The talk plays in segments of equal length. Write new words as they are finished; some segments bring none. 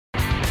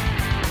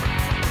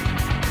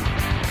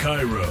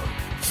Chiro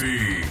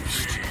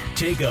Feast.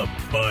 Take a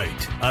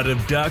bite out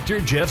of Dr.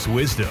 Jeff's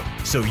wisdom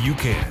so you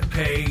can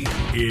pay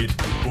it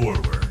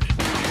forward.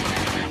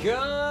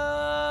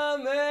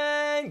 Come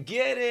and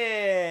get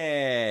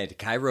it.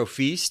 Chiro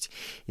Feast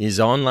is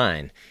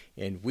online,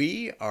 and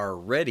we are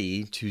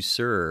ready to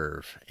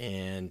serve.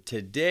 And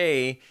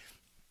today,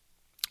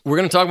 we're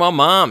going to talk about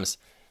moms.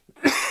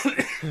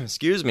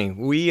 Excuse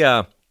me.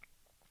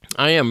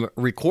 I am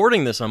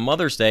recording this on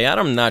Mother's Day.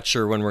 I'm not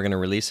sure when we're going to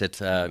release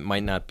it. It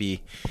might not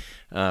be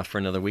for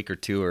another week or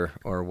two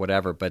or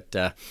whatever. But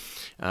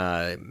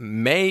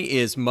May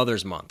is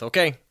Mother's Month.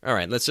 Okay, all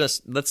right.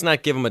 Let's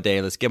not give them a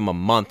day. Let's give them a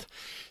month.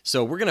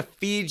 So we're going to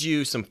feed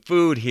you some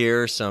food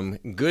here, some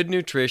good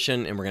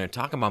nutrition, and we're going to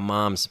talk about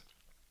moms.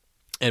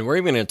 And we're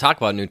even going to talk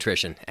about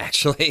nutrition,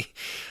 actually,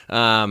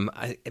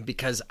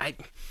 because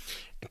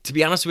to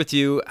be honest with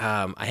you,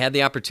 I had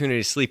the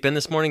opportunity to sleep in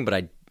this morning, but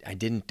I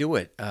didn't do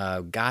it.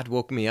 God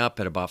woke me up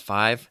at about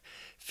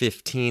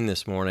 5:15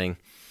 this morning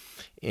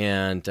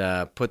and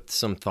put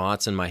some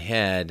thoughts in my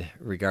head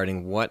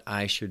regarding what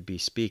I should be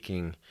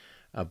speaking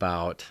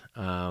about.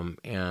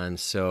 And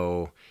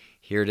so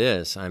here it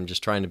is. I'm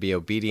just trying to be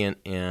obedient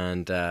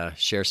and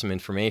share some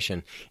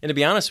information. And to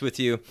be honest with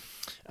you,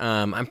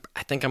 I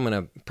think I'm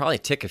going to probably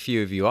tick a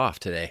few of you off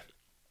today.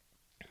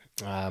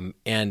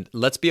 And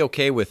let's be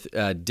okay with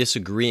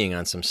disagreeing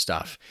on some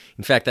stuff.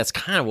 In fact, that's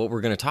kind of what we're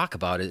going to talk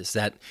about, is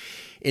that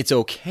it's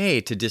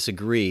okay to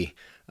disagree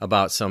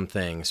about some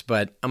things.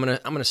 But I'm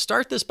gonna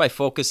start this by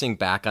focusing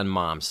back on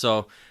moms.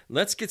 So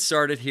let's get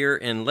started here,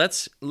 and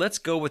let's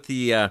go with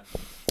the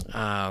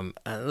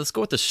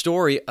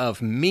story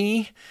of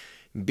me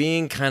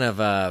being kind of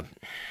a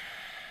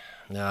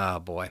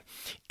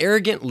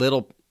arrogant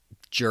little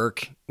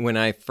jerk when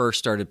I first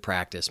started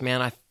practice.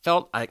 Man, I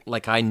felt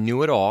like I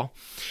knew it all,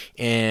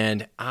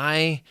 and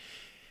I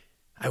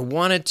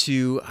wanted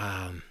to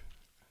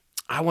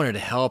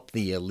help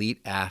the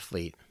elite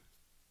athlete.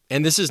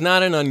 And this is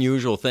not an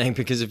unusual thing,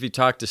 because if you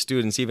talk to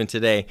students even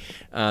today,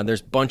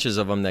 there's bunches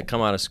of them that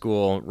come out of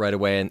school right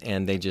away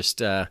and they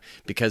just,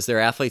 because they're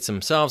athletes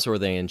themselves or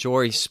they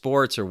enjoy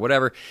sports or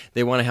whatever,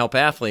 they want to help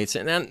athletes.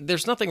 And then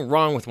there's nothing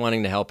wrong with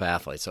wanting to help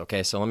athletes,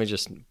 okay? So let me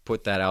just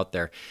put that out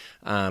there.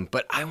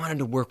 But I wanted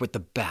to work with the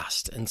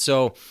best. And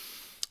so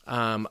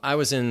I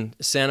was in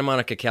Santa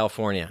Monica,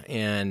 California,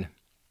 and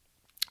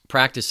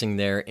practicing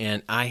there,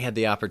 and I had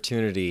the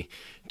opportunity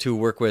to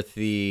work with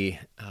the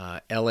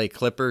LA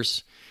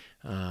Clippers.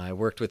 I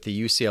worked with the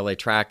UCLA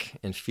track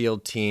and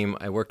field team.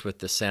 I worked with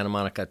the Santa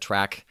Monica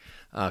Track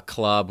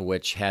Club,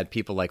 which had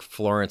people like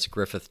Florence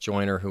Griffith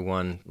Joyner, who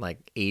won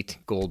like 8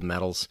 gold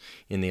medals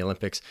in the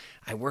Olympics.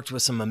 I worked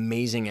with some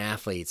amazing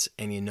athletes,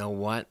 and you know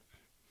what?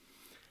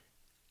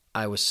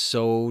 I was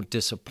so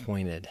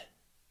disappointed.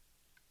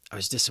 I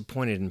was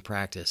disappointed in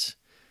practice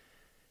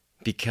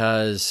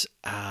because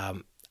I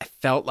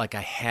felt like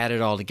I had it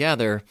all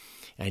together.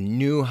 I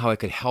knew how I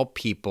could help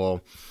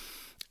people.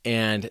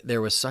 And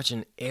there was such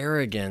an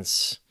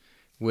arrogance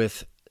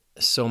with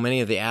so many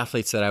of the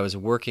athletes that I was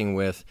working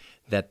with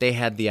that they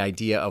had the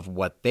idea of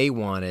what they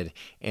wanted,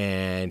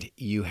 and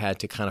you had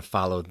to kind of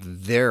follow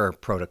their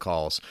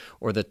protocols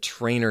or the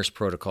trainer's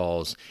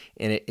protocols.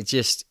 And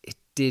it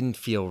didn't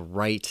feel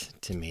right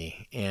to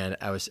me, and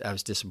I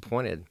was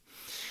disappointed.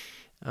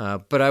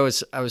 But I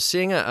was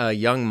seeing a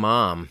young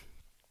mom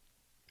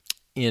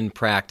in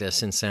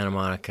practice in Santa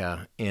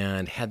Monica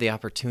and had the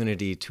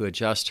opportunity to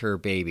adjust her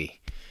baby,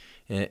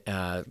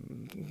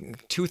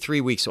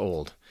 2-3 weeks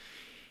old.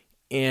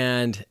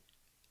 And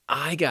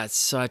I got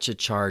such a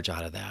charge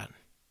out of that.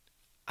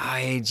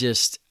 I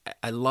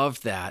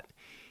loved that.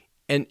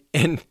 And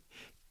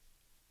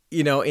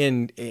you know,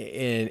 in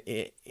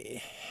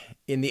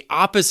the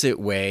opposite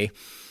way,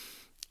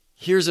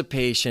 here's a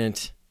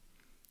patient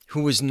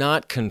who was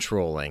not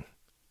controlling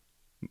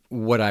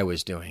what I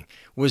was doing,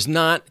 was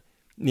not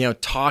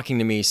talking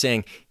to me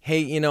saying,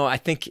 "Hey, I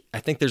think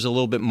there's a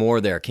little bit more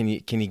there. Can you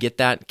get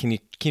that? Can you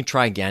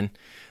try again?"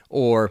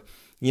 Or,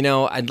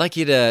 "I'd like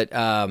you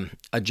to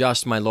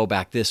adjust my low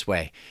back this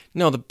way."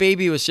 No, the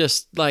baby was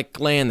just like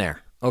laying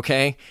there,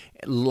 okay,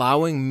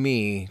 allowing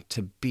me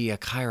to be a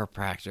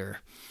chiropractor,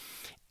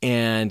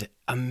 and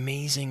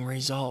amazing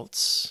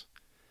results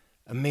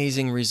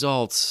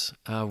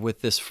with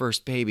this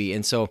first baby.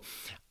 And so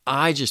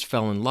I just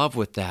fell in love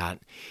with that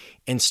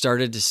and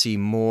started to see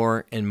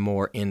more and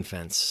more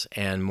infants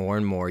and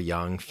more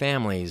young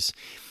families.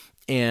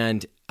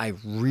 And I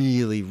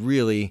really,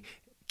 really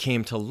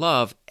came to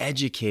love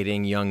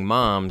educating young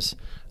moms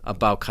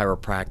about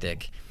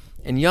chiropractic.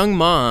 And young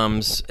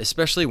moms,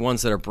 especially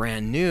ones that are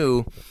brand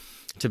new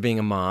to being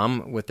a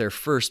mom with their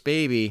first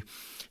baby,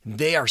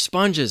 they are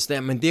sponges.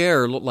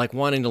 They're like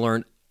wanting to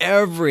learn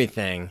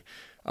everything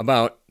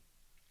about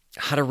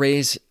how to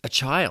raise a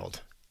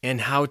child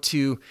and how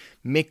to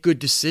make good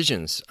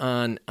decisions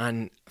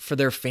for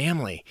their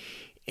family.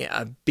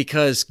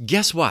 Because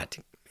guess what?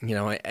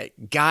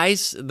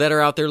 Guys that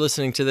are out there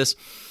listening to this,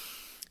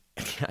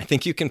 I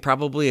think you can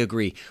probably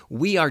agree.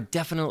 We are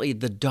definitely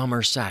the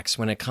dumber sex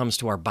when it comes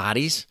to our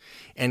bodies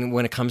and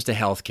when it comes to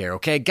healthcare.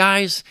 Okay,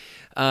 guys.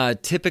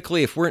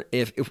 Typically,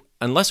 if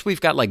unless we've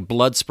got like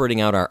blood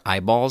spurting out our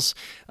eyeballs,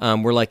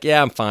 we're like,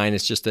 yeah, I'm fine.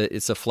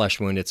 It's a flesh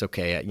wound. It's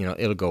okay.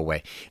 It'll go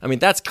away. I mean,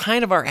 that's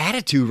kind of our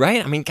attitude,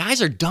 right? I mean,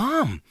 guys are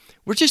dumb.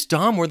 We're just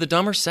dumb. We're the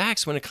dumber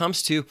sex when it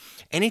comes to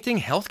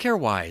anything healthcare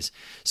wise.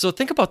 So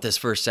think about this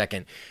for a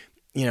second.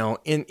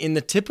 In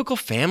the typical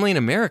family in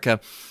America,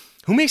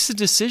 who makes the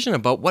decision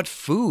about what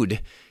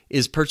food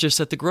is purchased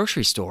at the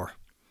grocery store?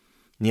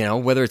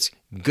 Whether it's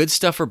good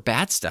stuff or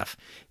bad stuff.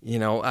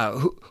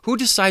 Who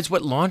decides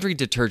what laundry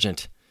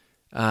detergent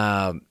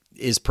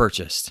is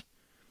purchased?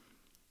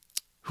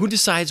 Who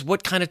decides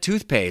what kind of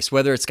toothpaste,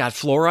 whether it's got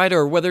fluoride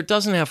or whether it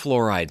doesn't have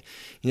fluoride?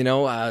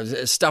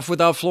 Stuff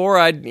without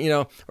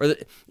fluoride,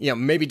 or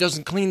maybe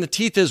doesn't clean the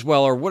teeth as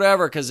well or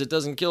whatever because it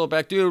doesn't kill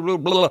bacteria. Blah,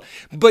 blah, blah.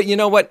 But you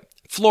know what?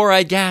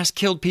 Fluoride gas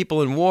killed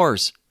people in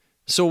wars.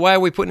 So why are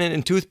we putting it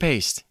in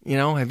toothpaste?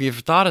 Have you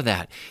ever thought of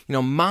that?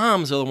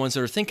 Moms are the ones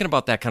that are thinking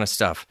about that kind of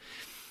stuff.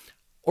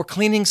 Or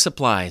cleaning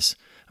supplies.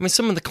 I mean,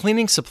 some of the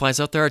cleaning supplies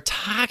out there are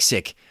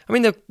toxic. I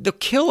mean, they'll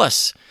kill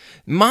us.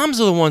 Moms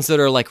are the ones that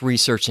are like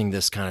researching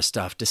this kind of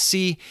stuff to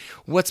see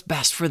what's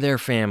best for their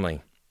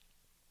family.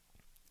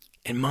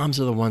 And moms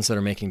are the ones that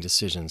are making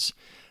decisions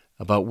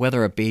about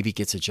whether a baby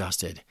gets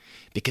adjusted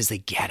because they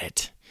get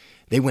it.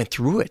 They went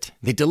through it.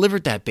 They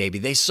delivered that baby.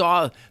 They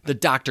saw the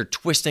doctor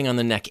twisting on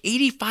the neck.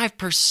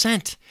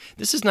 85%.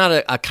 This is not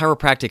a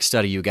chiropractic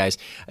study, you guys.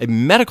 A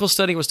medical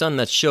study was done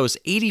that shows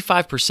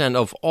 85%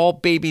 of all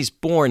babies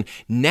born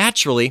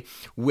naturally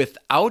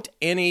without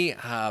any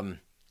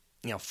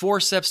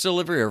forceps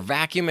delivery or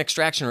vacuum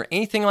extraction or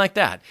anything like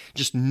that.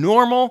 Just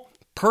normal,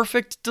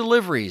 perfect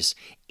deliveries.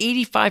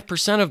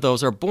 85% of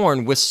those are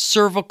born with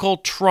cervical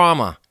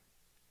trauma.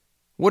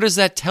 What does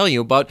that tell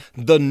you about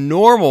the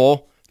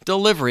normal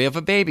delivery of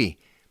a baby?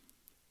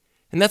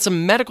 And that's a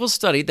medical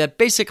study that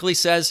basically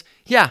says,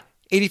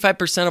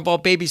 85% of all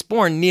babies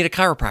born need a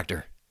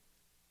chiropractor.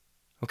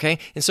 Okay?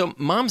 And so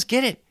moms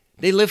get it.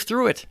 They live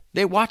through it.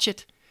 They watch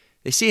it.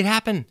 They see it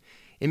happen.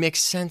 It makes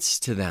sense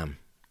to them.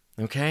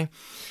 Okay?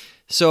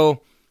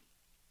 So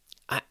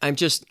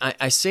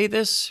I say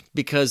this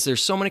because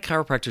there's so many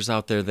chiropractors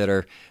out there that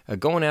are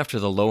going after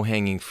the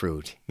low-hanging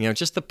fruit.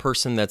 Just the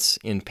person that's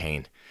in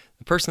pain.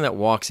 The person that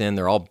walks in,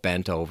 they're all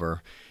bent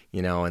over,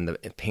 and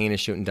the pain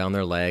is shooting down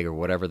their leg or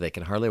whatever. They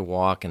can hardly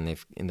walk, and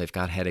they've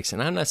got headaches.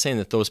 And I'm not saying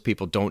that those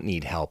people don't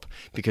need help,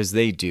 because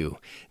they do.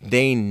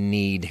 They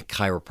need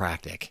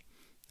chiropractic,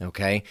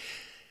 okay?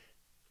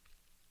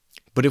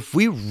 But if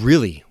we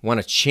really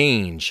want to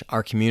change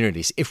our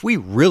communities, if we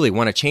really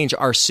want to change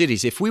our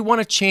cities, if we want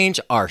to change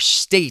our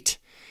state,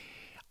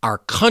 our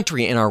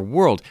country, and our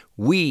world,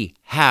 we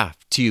have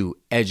to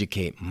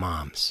educate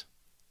moms.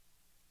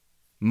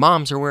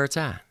 Moms are where it's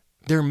at.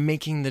 They're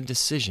making the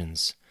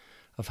decisions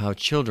of how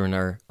children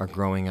are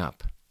growing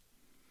up.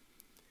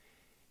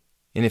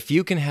 And if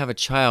you can have a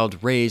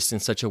child raised in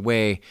such a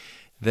way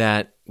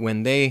that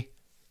when they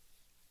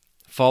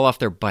fall off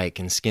their bike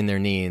and skin their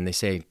knee and they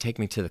say, take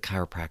me to the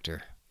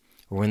chiropractor,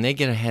 or when they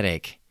get a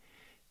headache,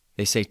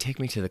 they say, take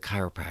me to the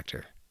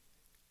chiropractor.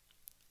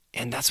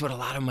 And that's what a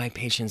lot of my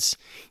patients,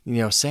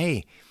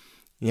 say,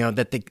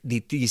 that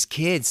these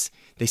kids,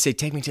 they say,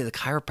 take me to the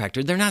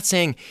chiropractor. They're not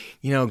saying,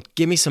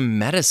 give me some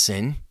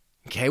medicine.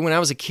 Okay, when I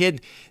was a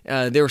kid,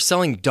 they were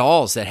selling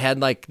dolls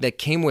that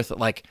came with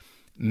like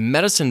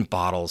medicine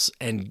bottles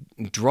and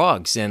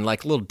drugs and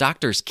like little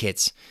doctor's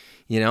kits.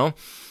 We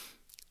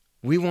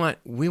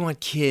want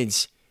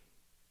kids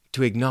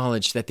to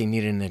acknowledge that they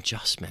need an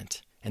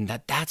adjustment, and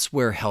that's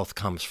where health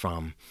comes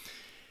from.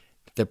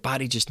 Their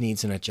body just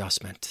needs an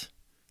adjustment.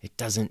 It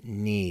doesn't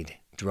need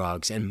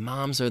drugs, and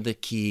moms are the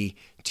key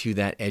to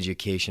that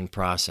education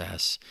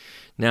process.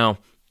 Now,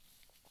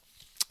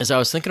 as I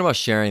was thinking about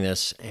sharing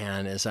this,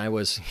 and as I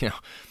was,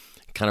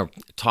 kind of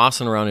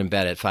tossing around in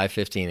bed at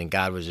 5:15, and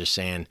God was just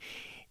saying,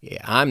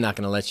 I'm not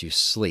going to let you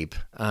sleep.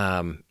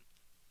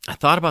 I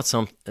thought about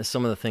some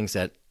of the things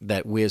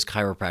that we as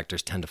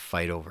chiropractors tend to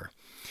fight over.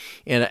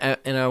 And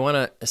I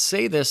want to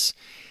say this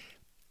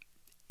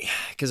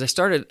because I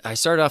started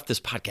off this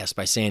podcast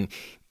by saying,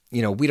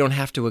 we don't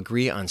have to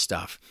agree on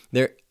stuff.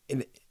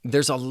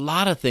 There's a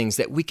lot of things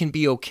that we can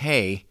be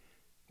okay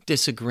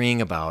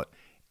disagreeing about,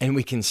 and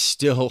we can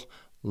still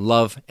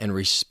love and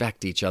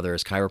respect each other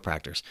as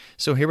chiropractors.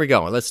 So here we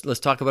go. Let's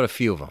talk about a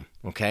few of them,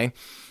 okay?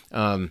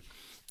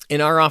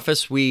 In our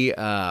office, we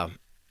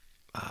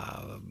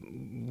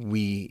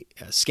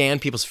scan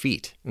people's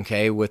feet,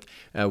 okay?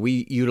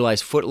 We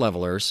utilize foot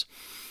levelers,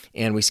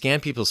 and we scan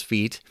people's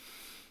feet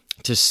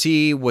to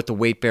see what the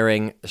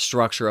weight-bearing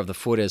structure of the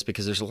foot is,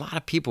 because there's a lot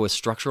of people with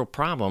structural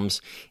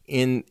problems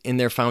in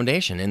their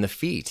foundation, in the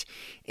feet.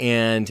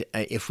 And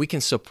if we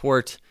can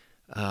support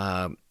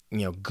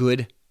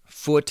good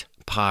foot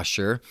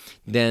posture,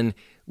 then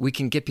we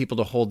can get people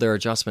to hold their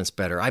adjustments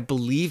better. I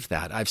believe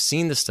that. I've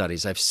seen the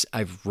studies.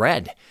 I've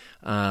read,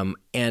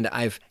 and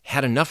I've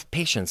had enough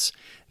patients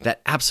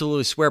that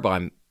absolutely swear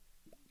by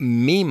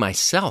me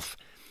myself.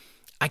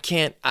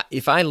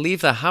 if I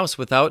leave the house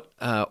without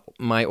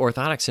my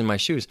orthotics in my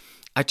shoes,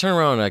 I turn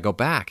around and I go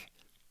back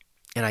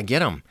and I get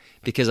them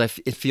because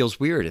it feels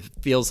weird. It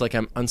feels like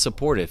I'm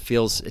unsupported.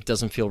 It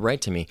doesn't feel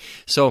right to me.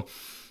 So,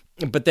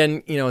 but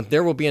then,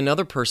 there will be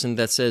another person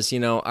that says,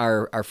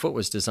 our foot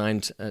was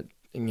designed,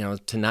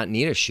 to not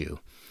need a shoe.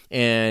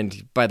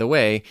 And by the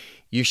way,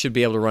 you should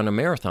be able to run a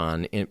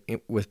marathon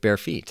with bare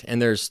feet. And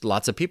there's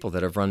lots of people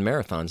that have run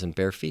marathons in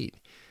bare feet.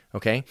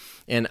 Okay.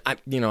 And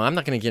I'm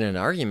not going to get in an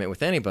argument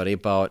with anybody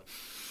about,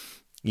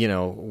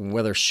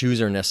 whether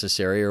shoes are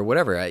necessary or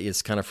whatever.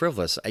 It's kind of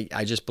frivolous.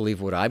 I just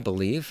believe what I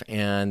believe,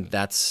 and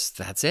that's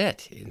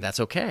it. That's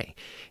okay.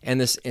 And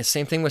this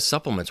same thing with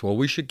supplements. Well,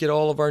 we should get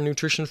all of our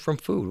nutrition from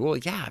food. Well,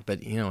 yeah,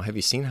 but have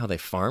you seen how they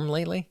farm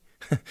lately?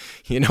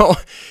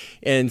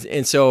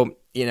 And so,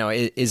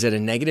 is it a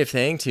negative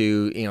thing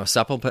to,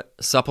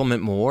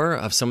 supplement more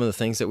of some of the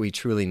things that we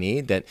truly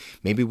need that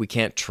maybe we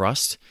can't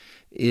trust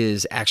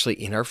is actually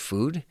in our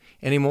food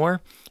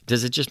anymore?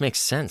 Does it just make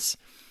sense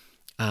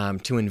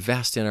to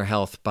invest in our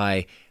health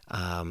by,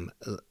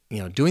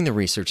 doing the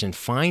research and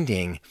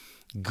finding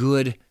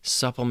good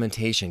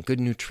supplementation, good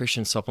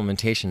nutrition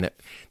supplementation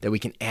that we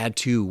can add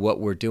to what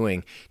we're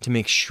doing to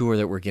make sure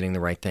that we're getting the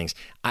right things?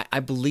 I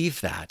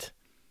believe that.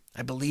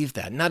 I believe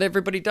that. Not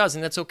everybody does,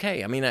 and that's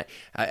okay. I mean,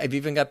 I've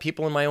even got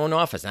people in my own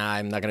office.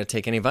 I'm not going to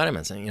take any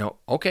vitamins. And,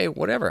 okay,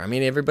 whatever. I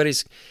mean,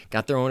 everybody's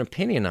got their own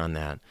opinion on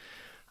that.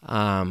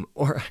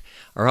 Or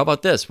how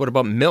about this? What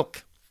about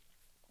milk?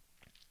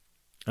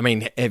 I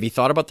mean, have you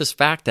thought about this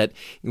fact that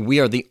we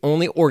are the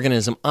only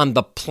organism on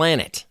the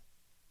planet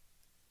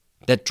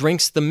that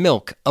drinks the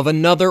milk of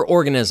another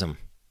organism?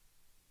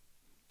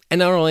 And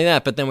not only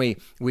that, but then we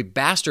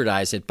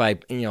bastardize it by,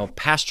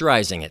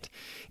 pasteurizing it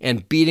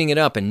and beating it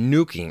up and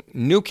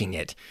nuking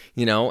it,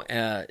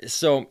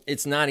 so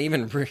it's not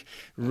even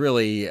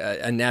really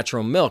a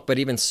natural milk, but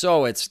even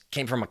so, it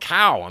came from a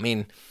cow. I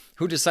mean,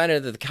 who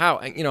decided that the cow,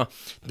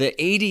 the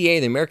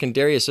ADA, the American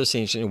Dairy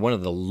Association, is one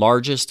of the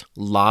largest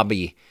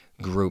lobby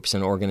groups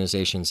and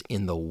organizations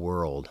in the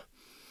world.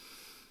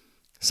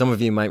 Some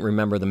of you might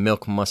remember the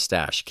Milk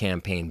Mustache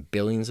campaign,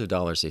 billions of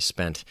dollars they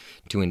spent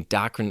to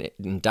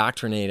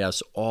indoctrinate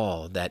us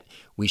all that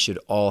we should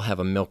all have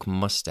a milk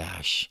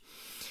mustache.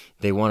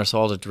 They want us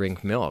all to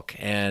drink milk.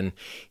 And,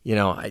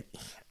 I'm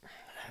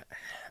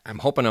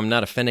hoping I'm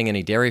not offending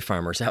any dairy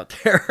farmers out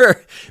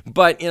there.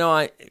 But,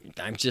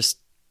 I'm just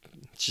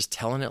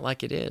telling it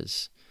like it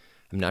is.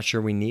 I'm not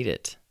sure we need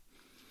it.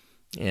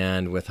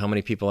 And with how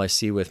many people I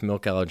see with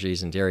milk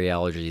allergies and dairy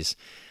allergies,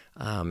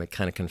 it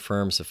kind of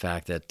confirms the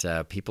fact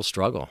that people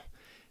struggle.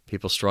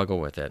 People struggle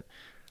with it.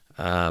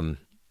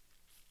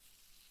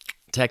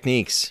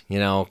 Techniques,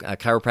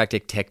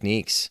 chiropractic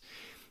techniques,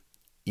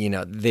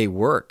 they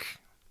work.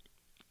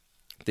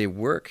 They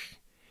work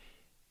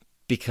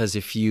because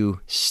if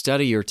you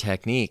study your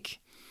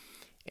technique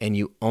and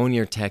you own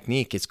your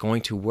technique, it's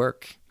going to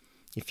work.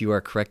 If you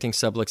are correcting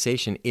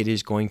subluxation, it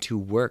is going to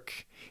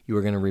work. You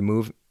are going to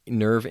remove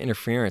nerve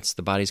interference.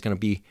 The body's going to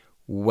be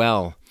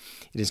well.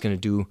 It is going to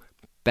do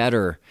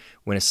better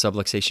when it's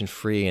subluxation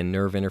free and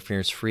nerve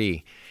interference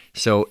free.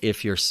 So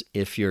if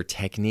your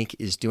technique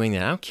is doing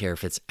that, I don't care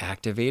if it's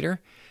activator,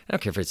 I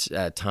don't care if it's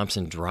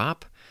Thompson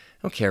drop,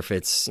 I don't care if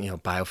it's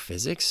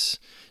biophysics,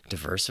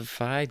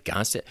 diversified,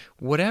 constant,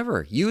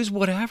 whatever. Use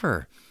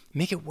whatever.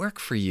 Make it work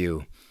for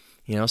you.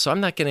 So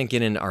I'm not going to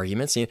get into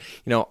arguments.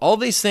 All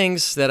these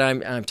things that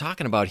I'm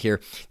talking about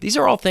here, these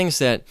are all things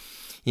that,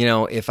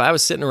 if I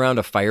was sitting around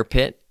a fire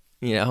pit,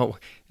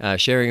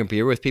 sharing a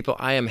beer with people,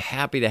 I am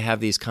happy to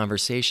have these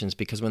conversations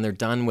because when they're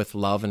done with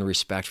love and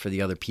respect for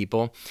the other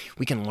people,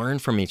 we can learn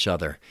from each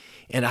other.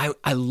 And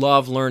I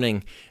love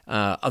learning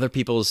other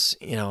people's,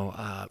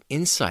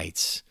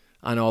 insights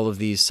on all of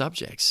these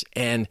subjects.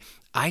 And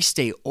I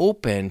stay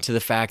open to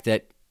the fact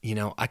that,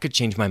 I could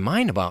change my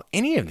mind about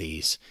any of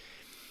these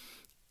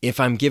if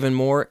I'm given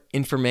more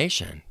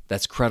information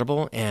that's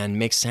credible and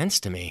makes sense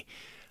to me.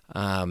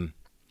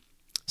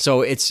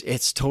 So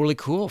it's totally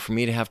cool for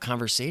me to have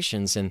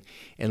conversations and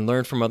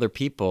learn from other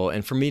people,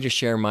 and for me to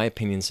share my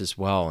opinions as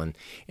well,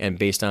 and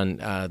based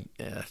on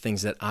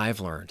things that I've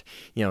learned.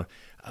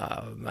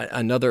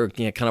 Another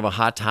kind of a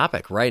hot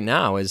topic right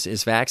now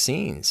is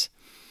vaccines.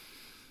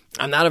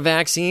 I'm not a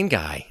vaccine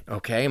guy.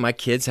 Okay, my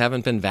kids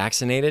haven't been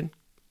vaccinated,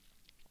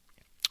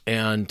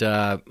 and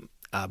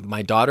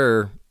my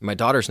daughter's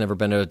never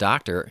been to a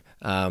doctor.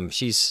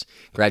 She's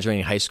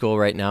graduating high school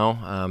right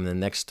now, the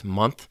next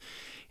month,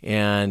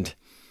 and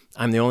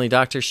I'm the only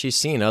doctor she's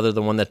seen other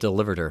than one that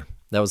delivered her.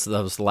 That was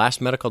the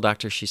last medical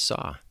doctor she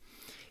saw.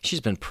 She's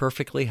been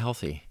perfectly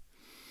healthy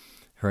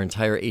her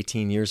entire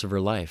 18 years of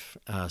her life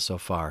so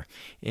far.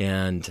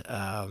 And,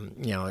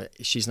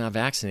 she's not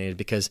vaccinated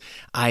because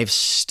I've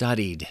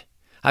studied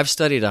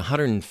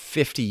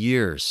 150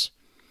 years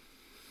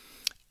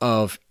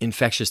of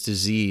infectious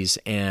disease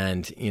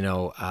and,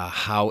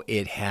 how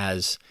it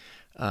has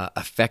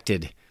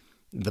affected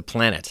the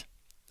planet.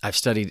 I've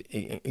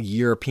studied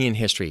European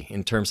history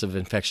in terms of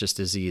infectious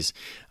disease.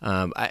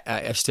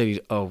 I've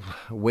studied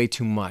way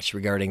too much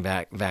regarding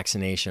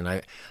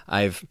vaccination.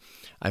 I've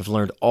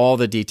learned all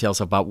the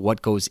details about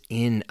what goes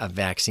in a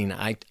vaccine.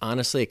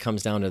 Honestly, it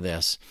comes down to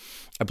this.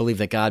 I believe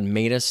that God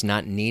made us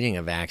not needing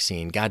a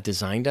vaccine. God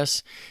designed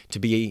us to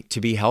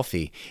be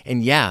healthy.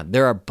 And yeah,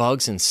 there are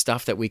bugs and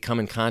stuff that we come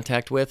in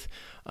contact with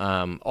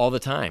all the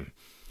time.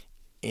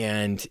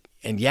 And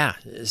yeah,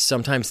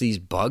 sometimes these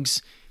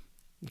bugs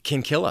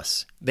can kill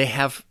us. They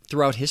have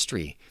throughout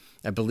history.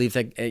 I believe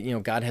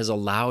that God has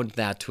allowed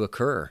that to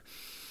occur.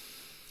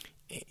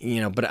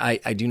 But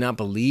I do not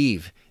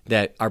believe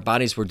that our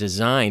bodies were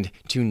designed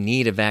to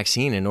need a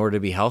vaccine in order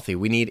to be healthy.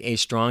 We need a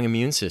strong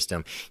immune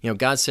system.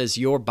 God says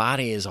your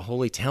body is a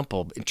holy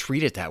temple.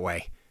 Treat it that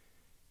way.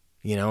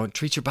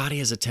 Treat your body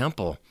as a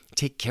temple.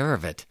 Take care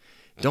of it.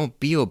 Don't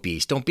be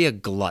obese. Don't be a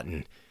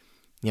glutton.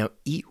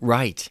 Eat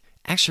right.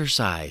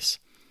 Exercise.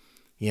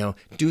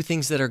 Do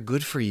things that are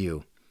good for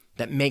you,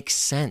 that make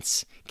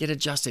sense. Get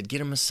adjusted.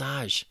 Get a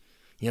massage.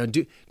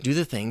 Do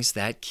the things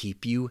that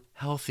keep you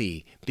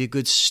healthy. Be a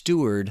good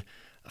steward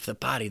of the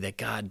body that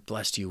God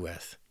blessed you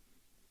with.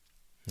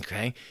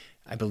 Okay?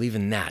 I believe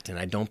in that, and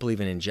I don't believe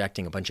in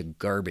injecting a bunch of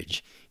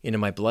garbage into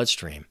my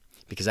bloodstream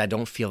because I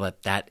don't feel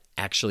that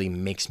actually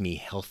makes me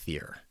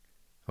healthier.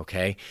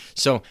 Okay?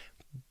 So,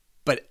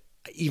 but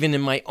even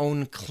in my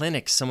own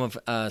clinic, some of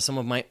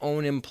my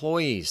own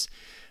employees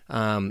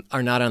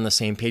are not on the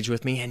same page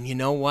with me, and you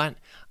know what?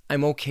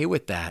 I'm okay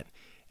with that.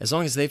 As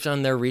long as they've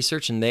done their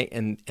research and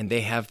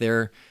they have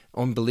their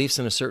own beliefs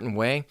in a certain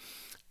way,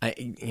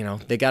 you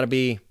got to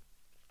be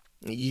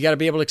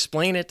able to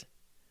explain it.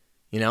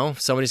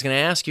 Somebody's going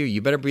to ask you,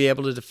 you better be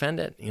able to defend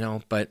it,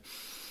 but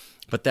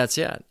that's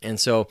it. And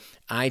so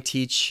I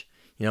teach,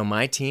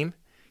 my team,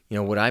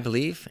 what I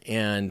believe.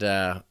 And,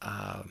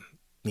 I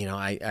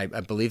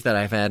believe that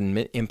I've had an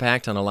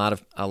impact on a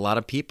lot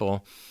of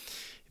people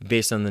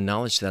based on the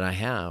knowledge that I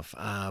have.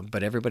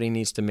 But everybody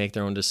needs to make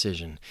their own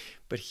decision.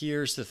 But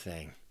here's the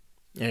thing,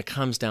 and it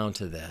comes down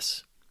to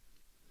this.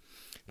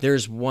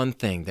 There's one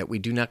thing that we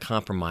do not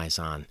compromise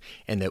on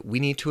and that we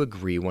need to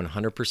agree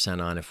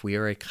 100% on if we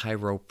are a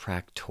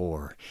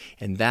chiropractor,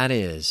 and that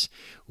is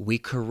we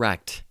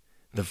correct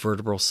the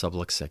vertebral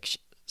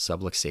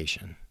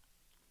subluxation.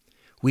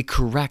 We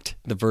correct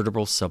the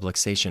vertebral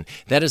subluxation.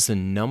 That is the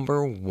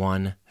number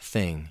one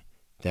thing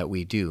that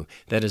we do.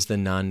 That is the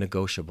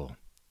non-negotiable.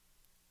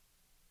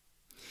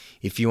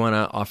 If you want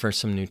to offer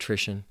some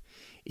nutrition,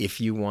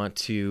 if you want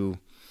to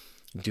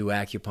do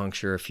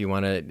acupuncture, if you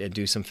want to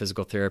do some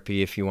physical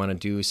therapy, if you want to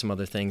do some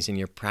other things in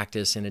your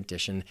practice in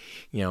addition,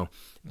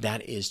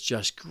 that is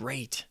just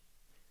great.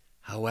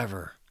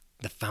 However,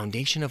 the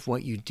foundation of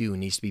what you do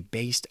needs to be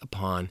based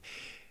upon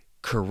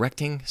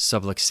correcting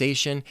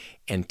subluxation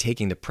and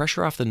taking the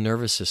pressure off the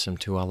nervous system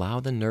to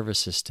allow the nervous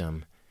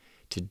system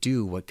to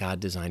do what God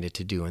designed it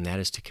to do, and that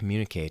is to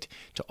communicate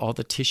to all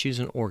the tissues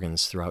and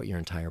organs throughout your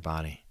entire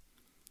body.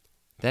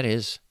 That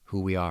is who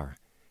we are.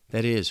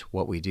 That is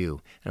what we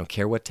do. I don't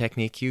care what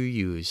technique you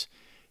use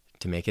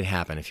to make it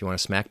happen. If you want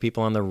to smack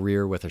people on the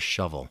rear with a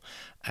shovel,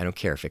 I don't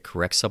care. If it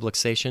corrects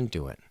subluxation,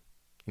 do it.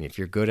 And if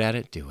you're good at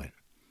it, do it.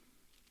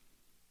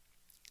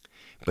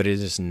 But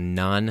it is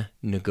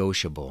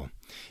non-negotiable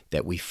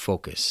that we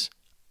focus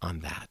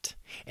on that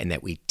and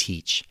that we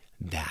teach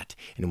that.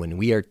 And when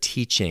we are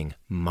teaching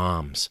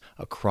moms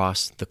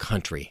across the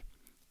country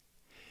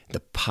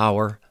the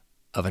power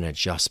of an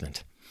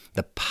adjustment,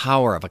 the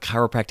power of a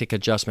chiropractic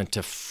adjustment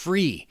to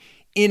free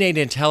innate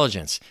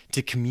intelligence,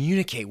 to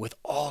communicate with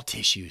all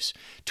tissues,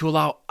 to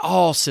allow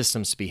all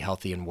systems to be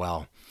healthy and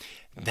well.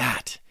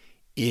 That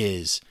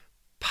is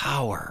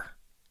power.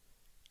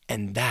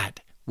 And that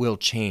will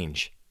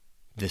change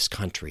this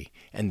country.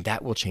 And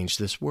that will change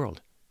this world.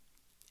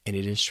 And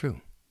it is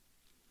true.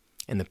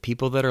 And the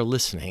people that are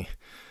listening,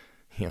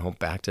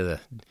 back to the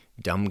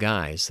dumb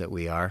guys that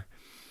we are,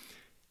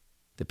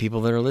 the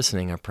people that are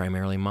listening are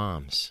primarily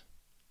moms.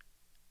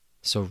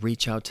 So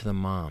reach out to the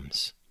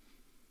moms.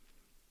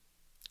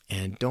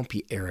 And don't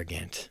be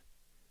arrogant.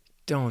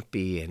 Don't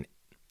be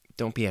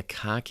a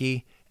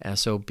cocky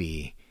SOB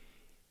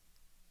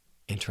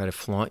and try to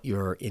flaunt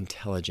your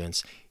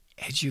intelligence.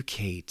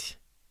 Educate.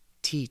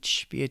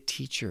 Teach. Be a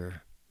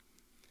teacher.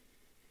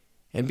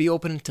 And be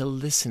open to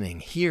listening.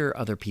 Hear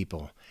other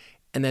people.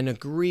 And then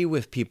agree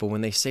with people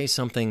when they say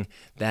something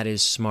that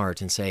is smart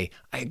and say,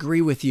 I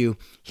agree with you.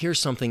 Here's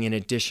something in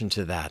addition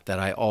to that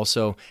I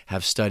also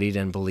have studied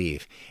and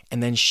believe.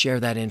 And then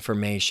share that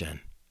information.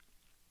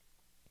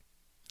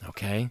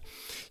 Okay?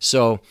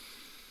 So,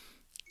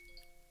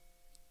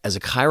 as a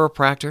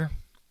chiropractor,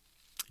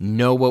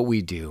 know what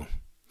we do.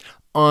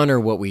 Honor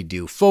what we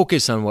do.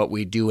 Focus on what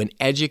we do and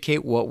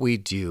educate what we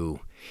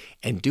do.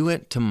 And do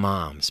it to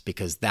moms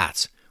because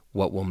that's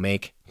what will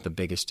make the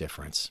biggest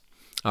difference.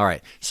 All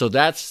right, so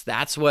that's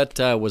what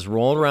was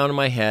rolling around in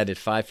my head at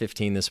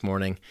 5:15 this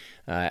morning.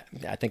 I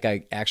think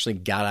I actually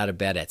got out of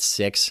bed at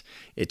 6.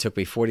 It took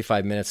me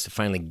 45 minutes to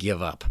finally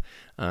give up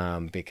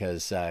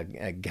because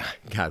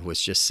God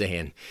was just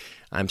saying,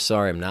 I'm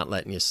sorry, I'm not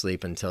letting you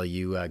sleep until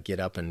you get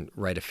up and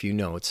write a few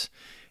notes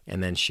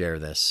and then share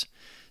this.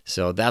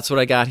 So that's what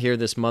I got here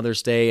this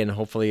Mother's Day, and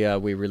hopefully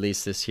we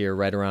release this here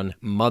right around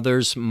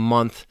Mother's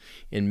Month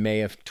in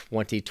May of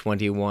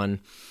 2021.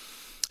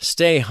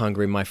 Stay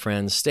hungry, my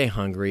friends. Stay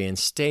hungry and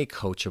stay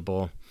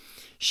coachable.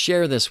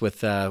 Share this with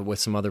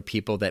some other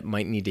people that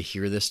might need to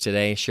hear this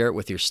today. Share it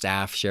with your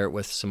staff. Share it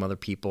with some other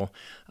people.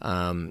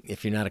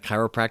 If you're not a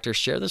chiropractor,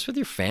 share this with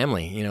your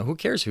family. You know, who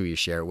cares who you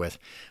share it with?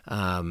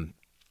 I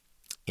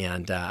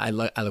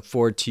look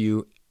forward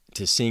to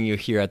seeing you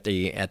here at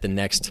the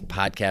next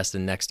podcast, the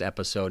next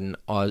episode. And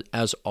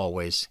as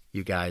always,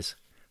 you guys,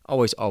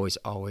 always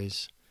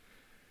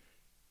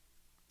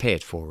pay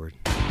it forward.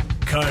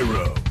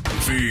 Chiro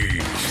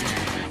Feast.